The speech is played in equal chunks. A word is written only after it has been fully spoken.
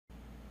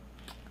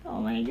Oh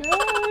my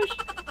gosh!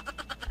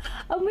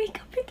 Amoy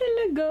kape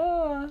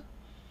talaga!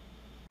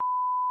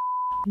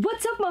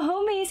 What's up, my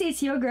homies? It's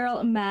your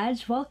girl,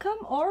 Madge.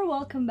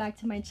 Welcome back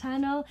to my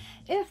channel.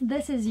 If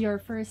this is your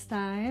first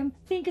time,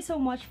 thank you so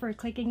much for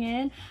clicking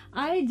in.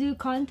 I do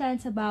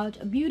contents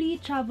about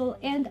beauty, travel,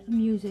 and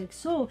music.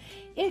 So,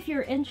 if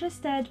you're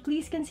interested,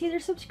 please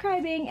consider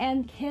subscribing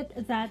and hit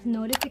that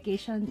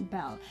notification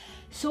bell.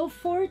 So,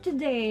 for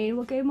today,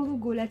 huwag kayong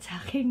magugulat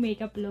sa aking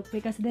makeup look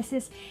because this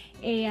is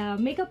a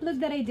makeup look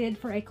that I did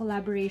for a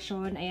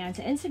collaboration. Ayan,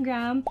 sa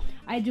Instagram,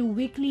 I do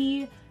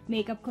weekly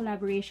makeup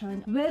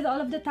collaboration with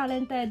all of the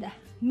talented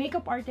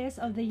makeup artists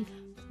of the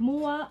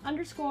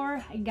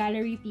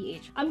 _gallery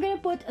PH. I'm gonna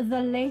put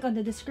the link on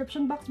the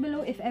description box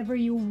below if ever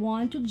you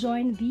want to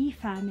join the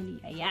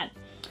family. Ayan.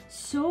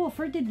 So,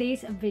 for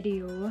today's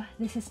video,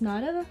 this is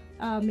not a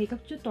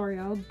makeup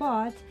tutorial,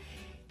 but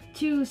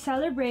to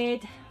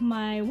celebrate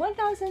my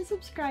 1,000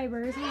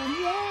 subscribers, and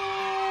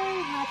yay!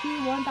 Happy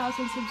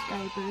 1,000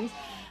 subscribers!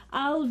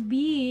 I'll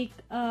be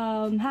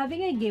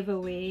having a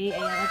giveaway.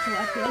 Ayan. So,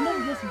 at the end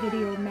of this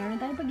video, meron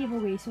tayong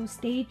pag-giveaway. So,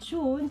 stay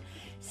tuned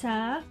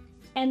sa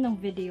end ng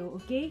video,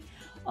 okay?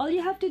 All you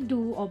have to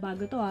do,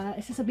 bago to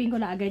sasabihin ko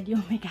na agad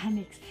yung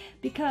mechanics.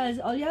 Because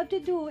all you have to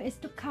do is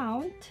to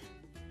count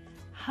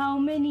how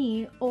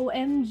many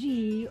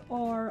OMG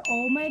or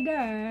oh my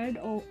god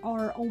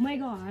or oh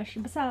my gosh,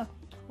 basta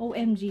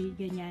OMG,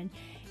 ganyan.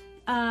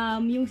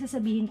 Yung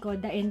sasabihin ko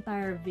the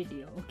entire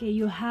video. Okay,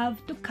 you have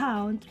to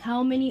count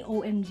how many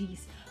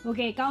OMGs.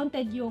 Okay,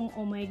 counted yung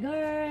oh my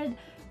god,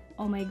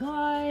 oh my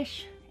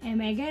gosh, oh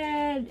my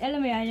god. Alam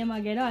mo yan, yung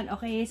mga ganon.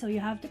 Okay, so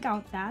you have to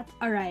count that.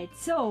 Alright,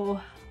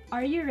 so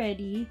are you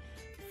ready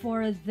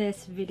for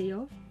this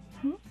video?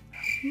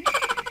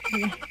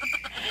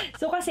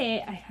 So kasi,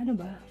 ano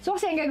ba? So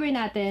kasi ang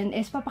gagawin natin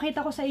is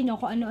papakita ko sa inyo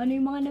kung ano-ano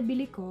yung mga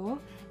nabili ko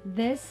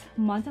this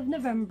month of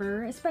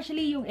November,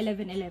 especially yung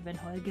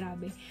 11/11 haul.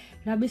 Grabe.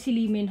 Grabe si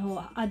Limin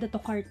ho. Add to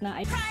cart na.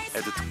 Add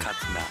to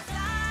cart na.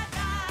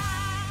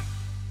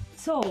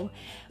 So,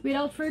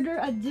 without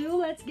further ado,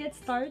 let's get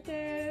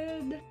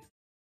started.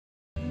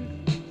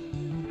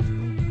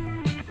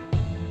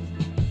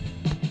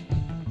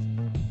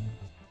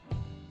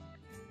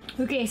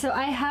 Okay, so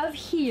I have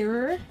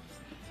here,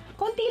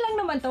 konti lang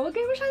naman to. Huwag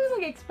kayo masyado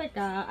mag-expect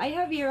I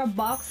have here a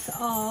box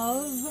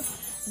of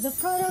the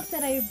products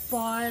that I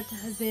bought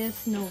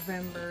this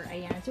November.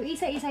 Ayan. So,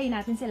 isa-isahin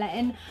natin sila.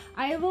 And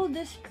I will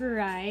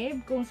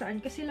describe kung saan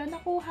ka sila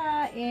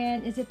nakuha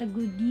and is it a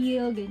good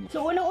deal, ganyan.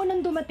 So,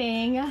 unang-unang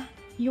dumating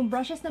yung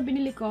brushes na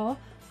binili ko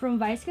from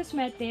Vice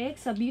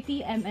Cosmetics sa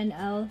Beauty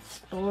MNL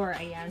store.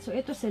 Ayan. So,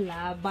 ito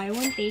sila. Buy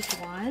one, take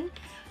one.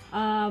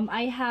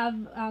 I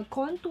have a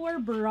contour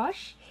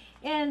brush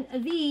and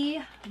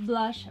the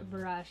blush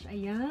brush.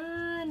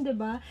 Ayan,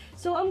 diba?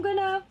 So,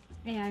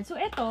 ayan. So,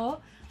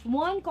 ito,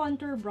 one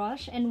contour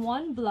brush and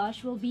one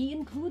blush will be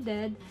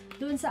included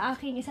dun sa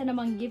aking isa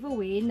namang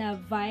giveaway na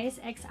Vice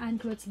X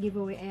Anclots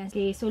giveaway. Ayan.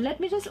 Okay, so let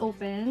me just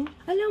open.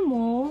 Alam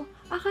mo,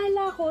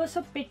 akala ko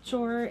sa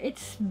picture,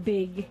 it's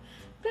big.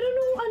 Pero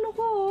nung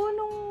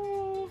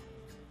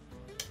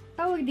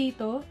tawag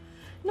dito,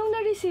 nung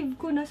na-receive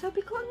ko na,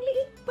 sabi ko, ang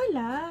liit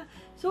pala.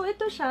 So,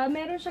 ito siya.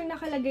 Meron siyang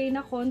nakalagay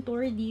na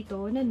contour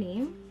dito na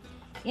name.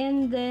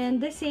 And then,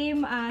 the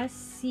same as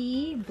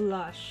si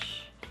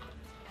blush.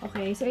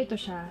 Okay, so ito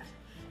siya.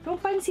 Kung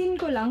pansin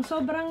ko lang,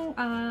 sobrang,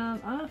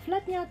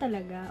 flat niya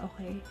talaga.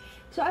 Okay.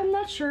 So, I'm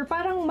not sure.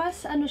 Parang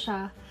mas,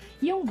 siya,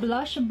 yung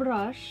blush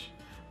brush,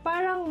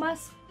 parang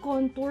mas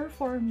contour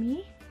for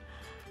me.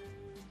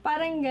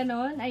 Parang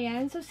ganon.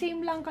 Ayan. So,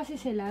 same lang kasi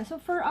sila. So,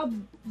 for a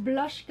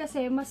blush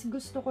kasi, mas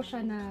gusto ko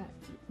siya na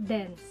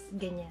dense.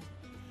 Ganyan.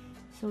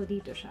 So,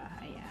 dito siya.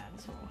 Ayan.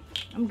 So,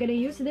 I'm gonna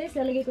use this.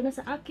 Lalagay ko na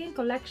sa aking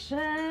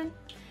collection.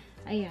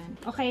 Ayan.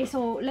 Okay,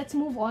 so, let's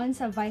move on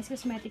sa Vice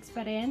Cosmetics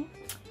pa rin.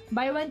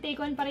 Buy one, take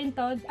one pa rin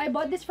to. I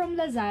bought this from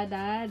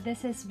Lazada.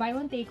 This is buy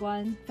one, take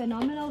one.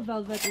 Phenomenal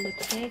Velvet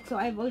Lipstick.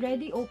 So, I've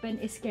already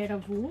opened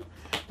Escaravu.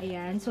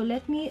 Ayan. So,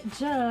 let me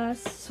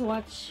just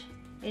swatch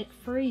it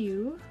for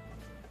you.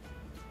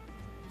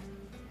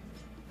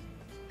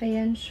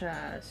 Ayan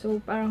siya.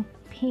 So, parang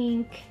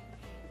pink.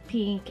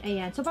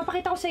 Ayan. So,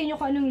 papakita ko sa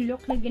inyo kung anong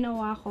look na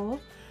ginawa ko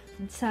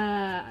sa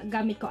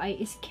gamit ko ay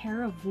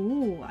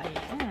Escaravu.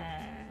 Ayan.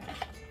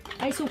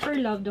 I super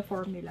love the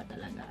formula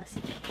talaga.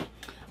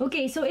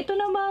 Okay, so ito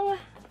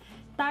namang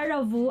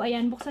Taravu.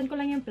 Ayan, buksan ko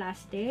lang yung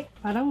plastic.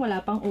 Parang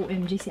wala pang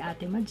OMG si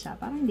Ate Madge.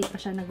 Parang hindi pa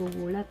siya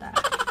nagugulat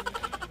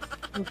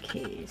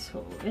Okay,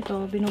 so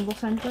ito,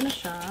 binubuksan ko na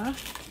siya.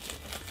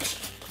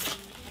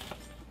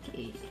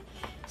 Okay.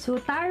 So,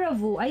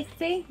 Taravu. I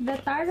think the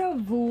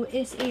Taravu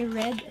is a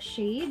red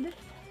shade.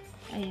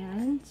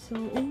 Ayan. So,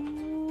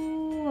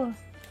 ooh.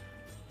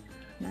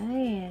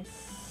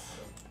 Nice.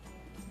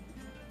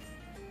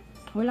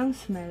 Walang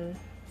smell.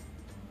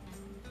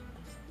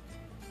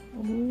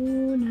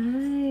 Oh,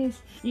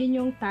 nice. Yun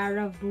yung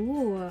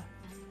Taravu.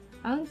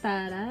 Ang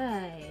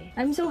taray.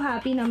 I'm so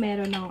happy na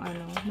meron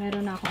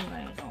akong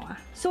ganito.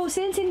 So,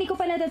 since hindi ko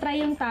pa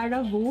natatry yung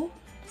Taravu,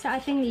 sa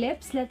ating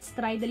lips. Let's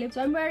try the lips.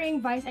 So, I'm wearing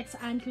Vice X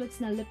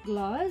Antlets na lip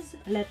gloss.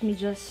 Let me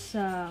just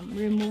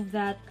remove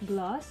that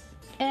gloss.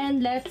 And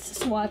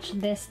let's swatch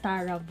this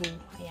Tara Vu.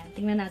 Ayan,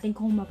 tingnan natin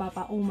kung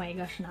mapapa, oh my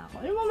gosh na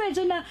ako. Alam mo,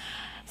 medyo na,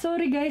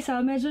 sorry guys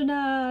ha, medyo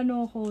na,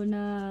 ano ko,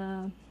 na,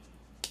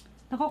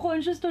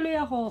 nako-conscious tuloy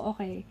ako.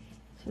 Okay,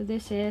 so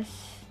this is,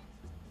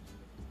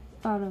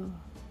 Tara.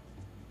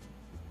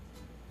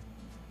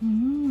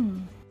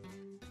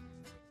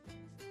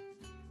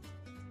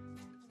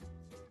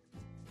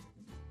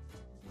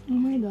 Oh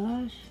my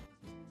gosh.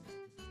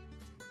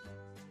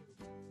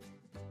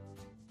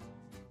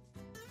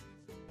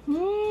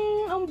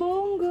 Ang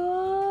bongga!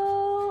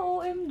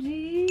 OMG!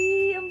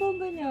 Ang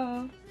bongga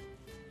niya.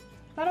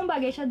 Parang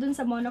bagay siya dun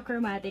sa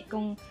monochromatic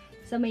kung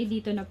sa may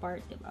dito na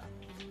part, diba?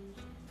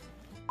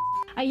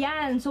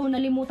 Ayan! So,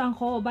 nalimutan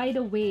ko. By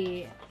the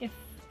way, if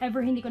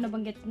ever hindi ko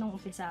nabanggit nung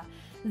umpisa,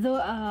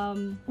 the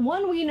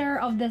one winner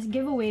of this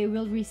giveaway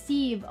will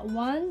receive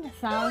 1,000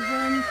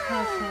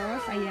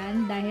 pesos.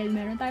 Ayan, dahil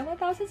meron tayong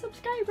 1,000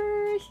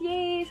 subscribers.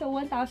 Yay! So,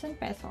 1,000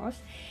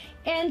 pesos.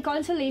 And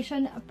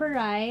consolation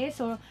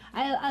prize. So,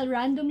 I'll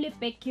randomly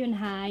pick yun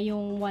ha,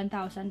 yung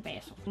 1,000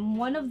 pesos.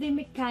 One of the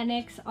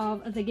mechanics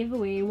of the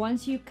giveaway,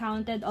 once you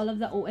counted all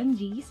of the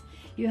OMGs,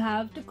 you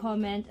have to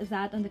comment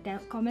that on the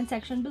comment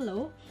section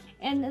below.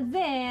 And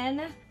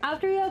then,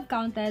 after you have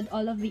counted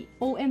all of the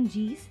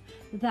OMGs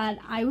that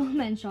I will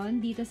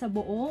mention dito sa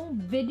buong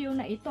video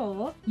na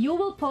ito, you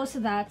will post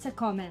that sa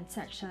comment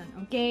section.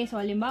 Okay? So,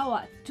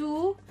 halimbawa,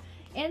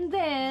 2. And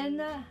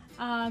then,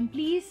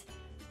 please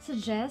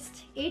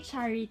suggest a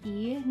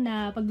charity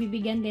na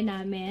pagbibigyan din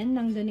namin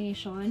ng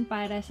donation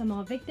para sa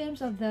mga victims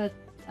of the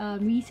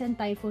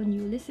recent Typhoon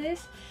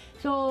Ulysses.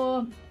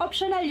 So,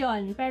 optional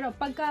yon. Pero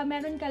pagka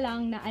meron ka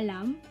lang na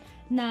alam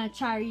na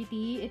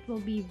charity, it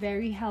will be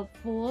very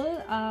helpful.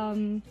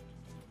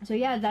 So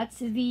yeah, that's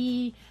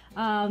the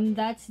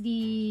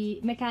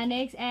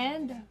mechanics,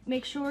 and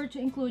make sure to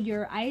include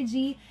your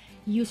IG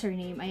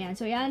username. Ayan.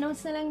 So,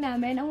 i-announce na lang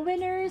namin ang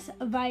winners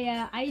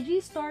via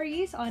IG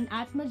stories on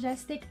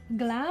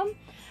 @majesticglam.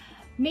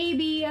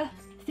 Maybe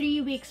 3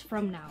 weeks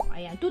from now.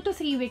 Ayan. 2 to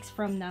 3 weeks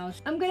from now.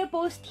 I'm gonna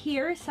post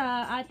here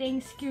sa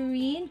ating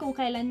screen kung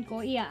kailan ko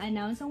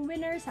i-announce ang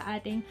winner sa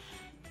ating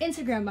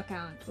Instagram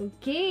account.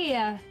 Okay.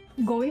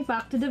 Going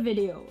back to the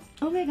video.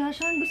 Oh my gosh,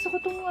 gusto ko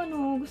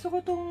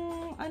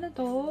tong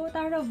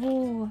Tara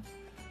Vu.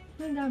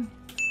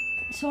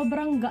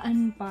 Sobrang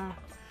gaan pa.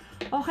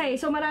 Okay,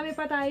 so marami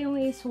pa tayong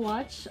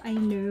i-swatch, I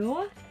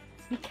know,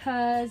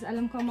 because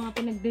alam ko ang mga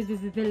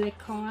pinagbibili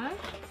ko nga.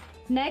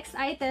 Next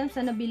items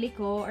na nabili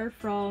ko are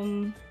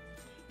from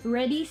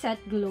Ready, Set,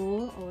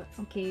 Glow. Oh,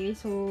 okay,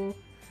 so,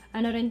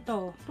 ano rin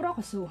to? Puro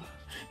ako so.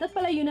 Dapat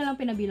pala yun na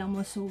lang pinabilang mo,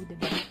 so,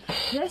 diba?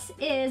 This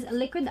is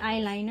liquid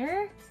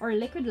eyeliner, or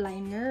liquid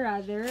liner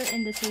rather,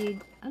 in the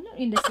shade,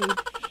 in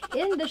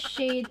the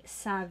shade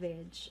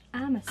Savage.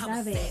 I'm a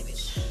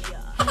savage.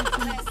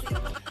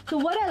 So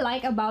what I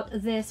like about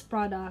this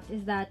product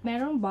is that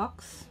merong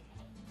box,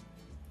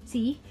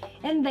 see?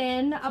 And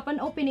then, upon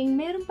opening,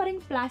 meron pa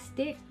ring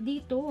plastic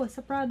dito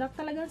sa product.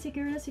 Talagang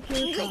secure na secure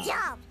siya. Good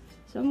job!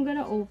 So I'm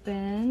gonna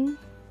open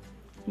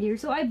here.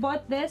 So I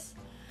bought this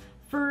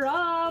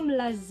from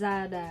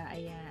Lazada.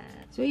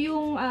 Ayan. So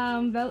yung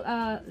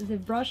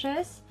the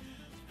brushes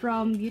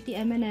from Beauty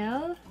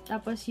M&L.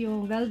 Tapos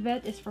yung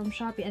velvet is from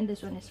Shopee, and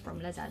this one is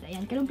from Lazada.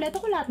 Ayan. Kinumpleto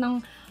ko lahat ng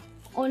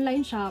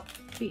online shop.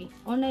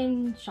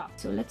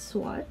 So let's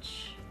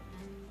swatch.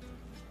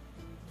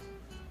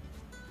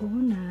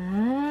 Oh,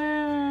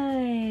 nice.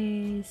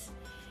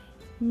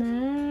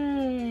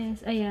 Nice.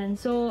 Ayan.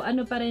 So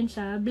ano pa rin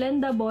siya,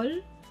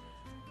 blendable.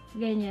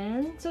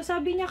 Ganyan. So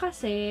sabi niya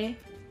kasi,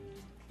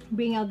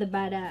 bring out the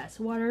badass,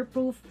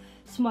 waterproof,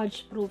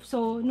 smudge proof.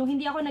 So nung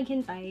hindi ako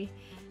naghintay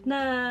na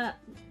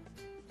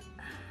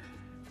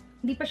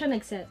hindi pa siya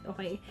nag-set,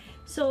 okay?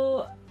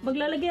 So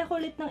maglalagay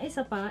ako ulit ng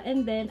isa pa,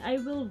 and then I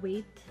will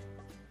wait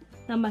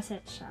na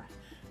ma-set siya.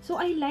 So,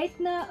 I like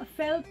na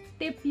felt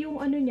tip yung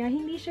ano niya.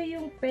 Hindi siya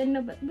yung pen na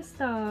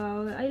basta.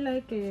 I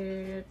like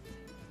it.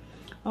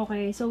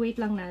 Okay, so wait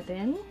lang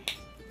natin.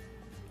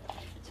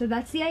 So,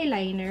 that's the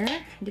eyeliner.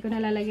 Hindi ko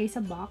nalalagay sa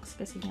box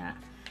kasi nga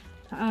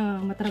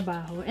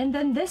matrabaho. And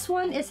then, this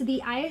one is the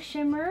eye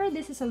shimmer.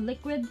 This is a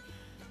liquid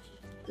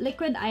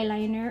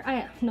eyeliner.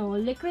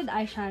 Liquid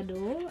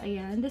eyeshadow.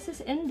 Ayan. This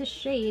is in the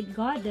shade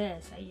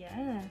Goddess.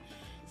 Ayan.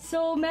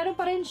 So, meron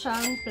pa rin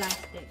siyang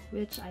plastic,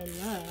 which I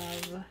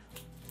love.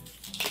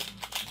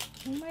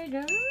 Oh my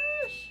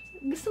gosh!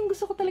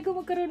 Gustong-gusto ko talaga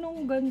magkaroon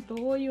ng ganito.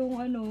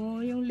 Yung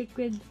yung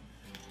liquid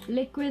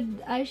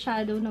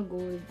eyeshadow na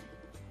gold.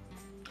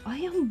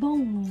 Ay, ang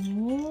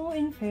bango!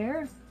 In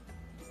fair.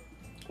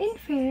 In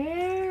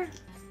fair!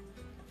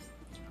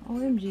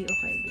 OMG,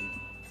 okay, babe.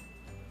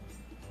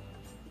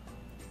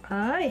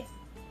 Ay!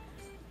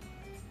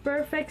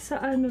 Perfect sa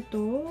ano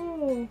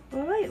to.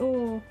 Ay,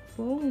 oh.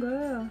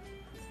 Bongga.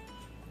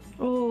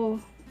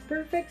 Oh,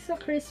 perfect sa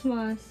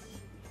Christmas.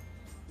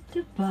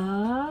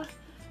 Diba?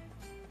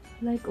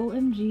 Like,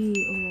 OMG.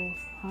 Oh,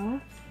 ha?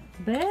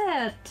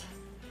 Bet!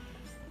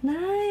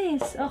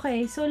 Nice!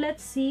 Okay, so let's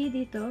see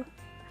dito.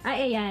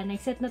 Ay, ayan.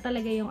 Nag-set na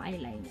talaga yung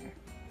eyeliner.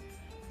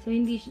 So,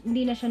 hindi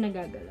na siya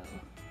nagagalaw.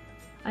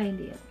 Ay,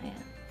 hindi yan.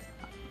 Ayan.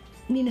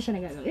 Hindi na siya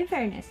nagagalaw. In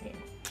fairness, ayan.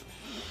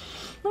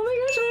 Oh my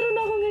gosh, meron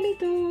na akong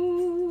ganito.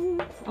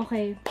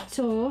 Okay,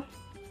 so,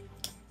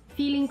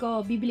 feeling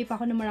ko, bibili pa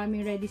ako ng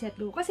maraming ready, set,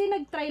 go. Kasi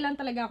nag-try lang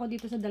talaga ako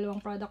dito sa dalawang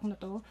product na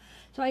to.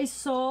 So, I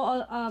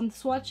saw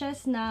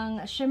swatches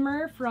ng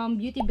shimmer from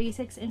Beauty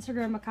Basics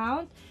Instagram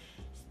account.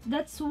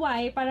 That's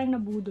why, parang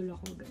nabudol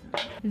ako. Ganun.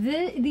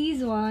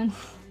 These ones,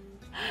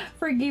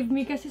 forgive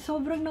me kasi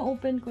sobrang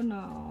na-open ko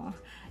na.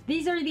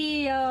 These are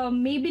the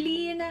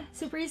Maybelline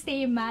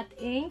Superstay Matte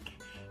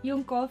Ink.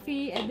 Yung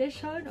coffee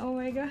edition. Oh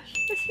my gosh.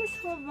 Kasi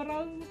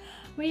sobrang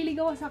mahilig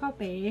ako sa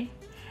kape.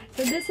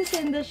 So, this is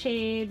in the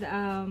shade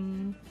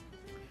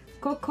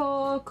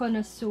Coco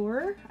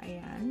Connoisseur.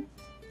 Ayan.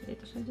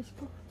 Ito siya. Diyos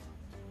ko.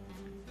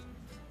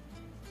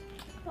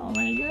 Oh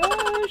my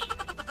gosh.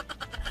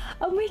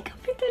 Oh, may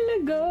kape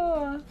talaga.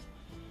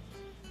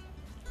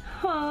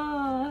 Ha.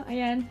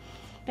 Ayan.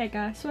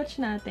 Teka,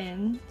 swatch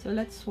natin. So,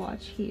 let's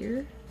swatch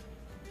here.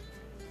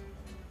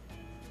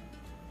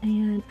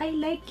 Ayan. I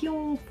like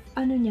yung,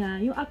 ano niya,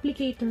 yung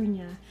applicator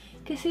niya.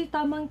 Kasi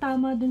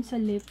tamang-tama dun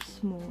sa lips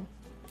mo.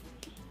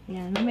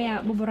 Ayan. Mamaya,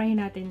 buburahin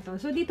natin to.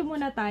 So, dito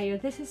muna tayo.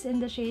 This is in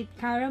the shade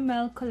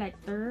Caramel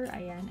Collector.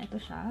 Ayan. Ito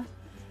siya.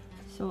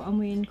 So,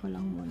 amuyin ko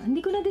lang muna.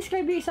 Hindi ko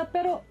na-describe yung isa,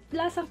 pero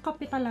lasang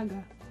kape talaga.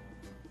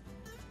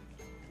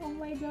 Oh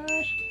my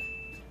gosh.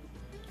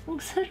 Ang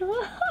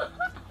sarap.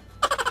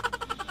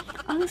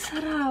 Ang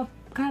sarap.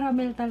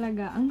 Caramel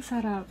talaga. Ang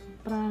sarap.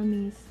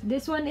 Promise.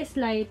 This one is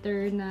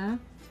lighter na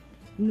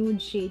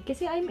nude shade.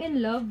 Kasi I'm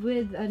in love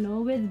with,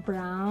 with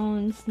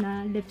browns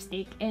na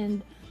lipstick. And,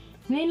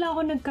 ngayon lang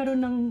ako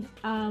nagkaroon ng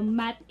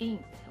matte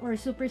ink or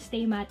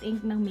Superstay matte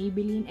ink ng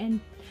Maybelline.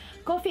 And,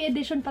 coffee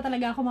edition pa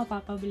talaga ako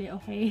mapapabili,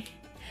 okay?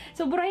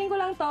 So, burahin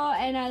ko lang to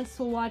and I'll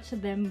swatch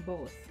them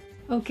both.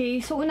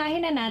 Okay, so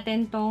unahin na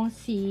natin tong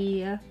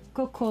si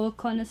Coco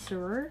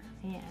Connoisseur.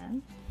 Ayan.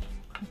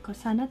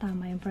 Sana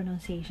tama yung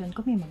pronunciation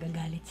ko. May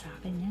magagalit sa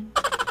akin yan.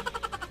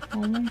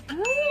 Oh my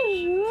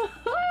gosh!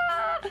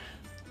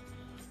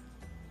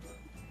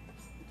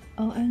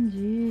 OMG!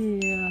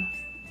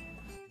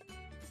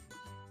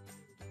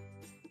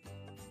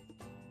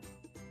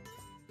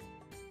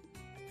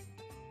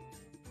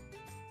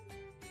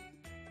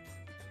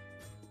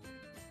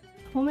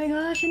 Oh my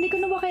gosh! Hindi ko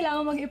na ba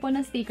kailangan mag-ipon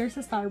ng sticker sa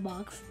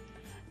Starbucks?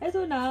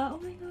 Ito na.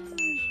 Oh my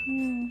gosh.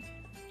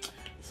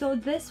 So,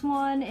 this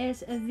one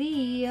is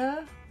the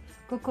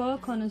Coco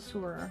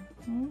Connoisseur.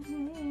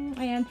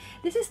 Ayan.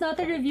 This is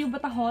not a review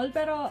but a haul.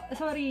 Pero,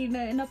 sorry,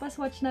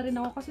 napaswatch na rin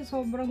ako kasi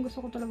sobrang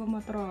gusto ko talaga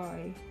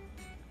matry.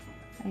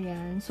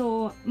 Ayan.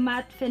 So,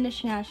 matte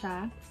finish nga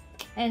siya.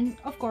 And,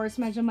 of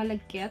course, medyo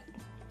malagkit.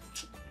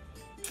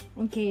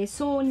 Okay.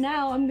 So,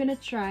 now, I'm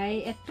gonna try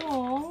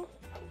itong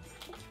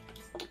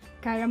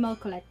Caramel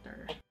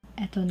Collector.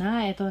 Ito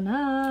na. Ito na.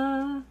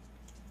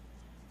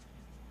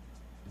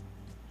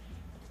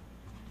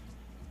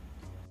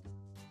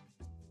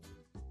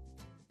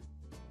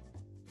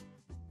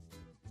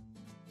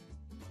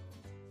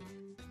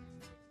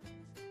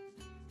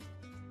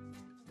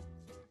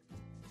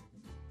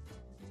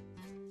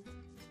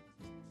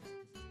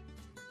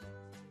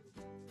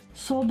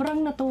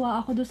 Sobrang natuwa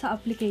ako doon sa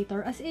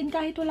applicator. As in,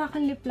 kahit wala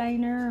kang lip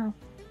liner.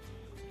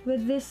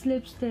 With this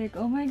lipstick.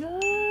 Oh my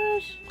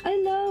gosh! I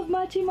love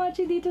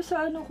matchy-matchy dito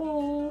sa ano ko.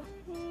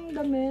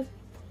 Damit.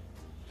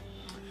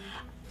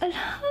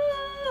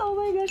 Oh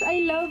my gosh!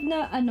 I love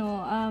na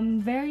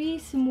very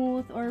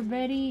smooth or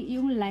very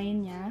yung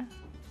line niya.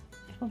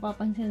 If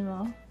mapapansin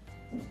mo.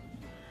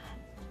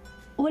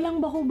 Walang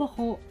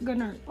bako-bako.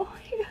 Ganun. Oh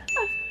my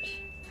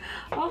gosh!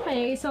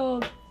 Okay, so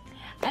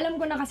alam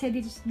ko na kasi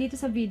dito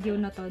sa video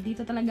na to,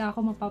 dito talaga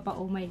ako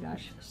oh my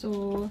gosh.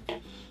 So,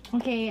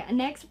 okay,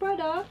 next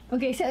product.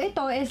 Okay, so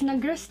ito is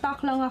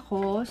nag-restock lang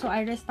ako. So,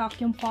 I restock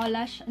yung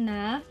polish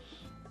na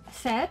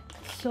set.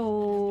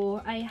 So,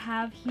 I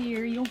have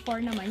here yung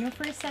 4 naman. Yung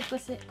first set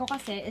ko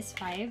kasi is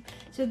 5.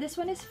 So, this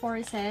one is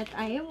 4 set.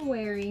 I am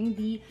wearing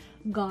the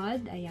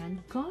God. Ayan,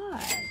 God.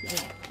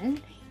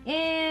 Ayan.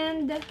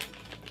 And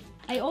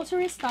I also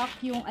restock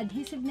yung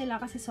adhesive nila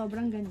kasi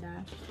sobrang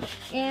ganda.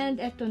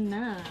 And eto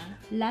na.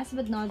 Last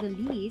but not the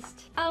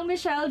least, ang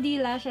Michelle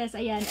D Lashes.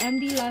 Ayan,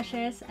 MD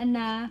Lashes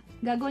na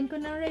gagawin ko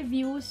ng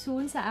review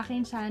soon sa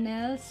aking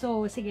channel.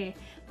 So, sige,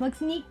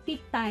 mag-sneak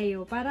peek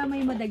tayo para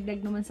may madagdag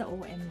naman sa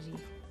OMG.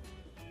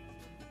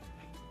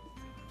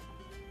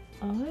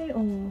 Ay,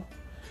 oh.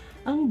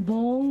 Ang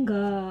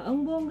bongga.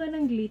 Ang bongga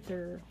ng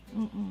glitter.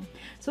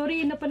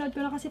 Sorry, napanood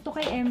ko na kasi to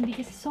kay MD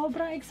kasi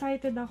sobrang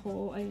excited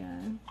ako.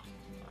 Ayan.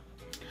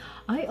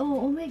 Ay,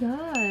 oh my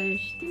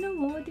gosh. Tingnan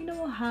mo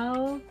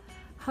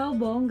how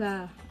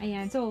bongga.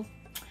 Ayan, so,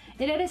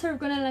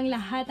 i-reserve ko na lang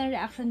lahat ng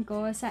reaction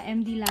ko sa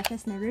MD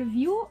Lashes na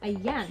review.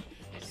 Ayan.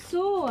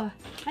 So,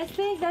 I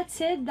think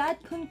that's it. That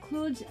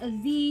concludes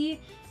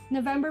the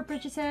November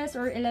purchases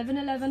or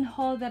 11/11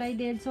 haul that I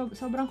did. So,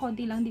 sobrang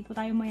konti lang, di po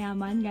tayo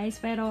mayaman, guys.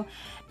 Pero,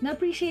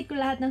 na-appreciate ko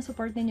lahat ng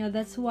support ninyo.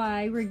 That's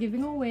why we're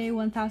giving away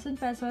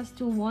 1,000 pesos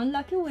to one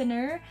lucky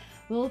winner.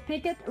 We'll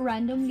pick it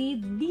randomly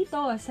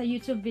dito sa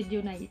YouTube video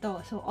na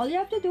ito. So, all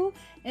you have to do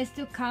is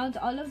to count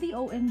all of the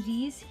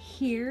OMGs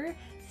here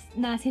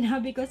na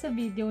sinabi ko sa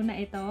video na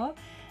ito.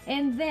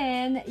 And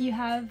then, you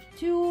have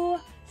to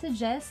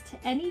suggest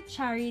any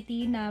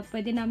charity na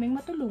pwede naming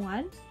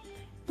matulungan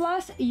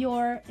plus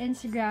your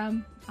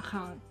Instagram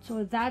account.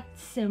 So,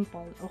 that's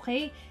simple,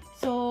 okay?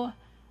 So,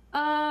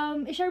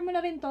 i-share mo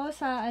na rin to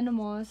sa,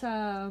 sa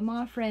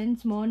mga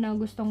friends mo na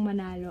gustong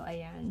manalo.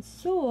 Ayan.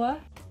 So,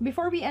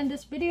 before we end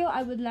this video,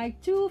 I would like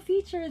to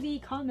feature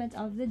the comment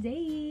of the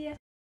day.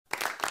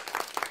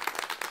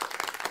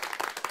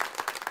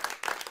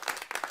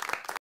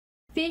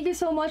 Thank you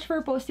so much for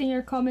posting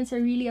your comments.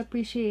 I really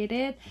appreciate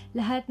it.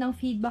 Lahat ng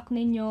feedback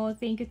ninyo.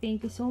 Thank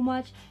you so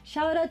much.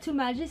 Shout out to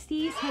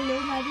Majesties. Hello,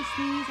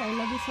 Majesties. I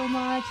love you so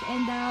much.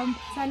 And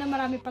sana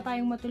marami pa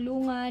tayong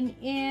matulungan.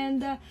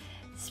 And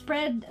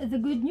spread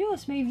the good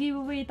news. May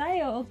giveaway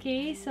tayo,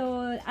 okay?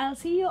 So, I'll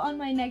see you on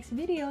my next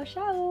video.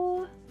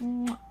 Ciao!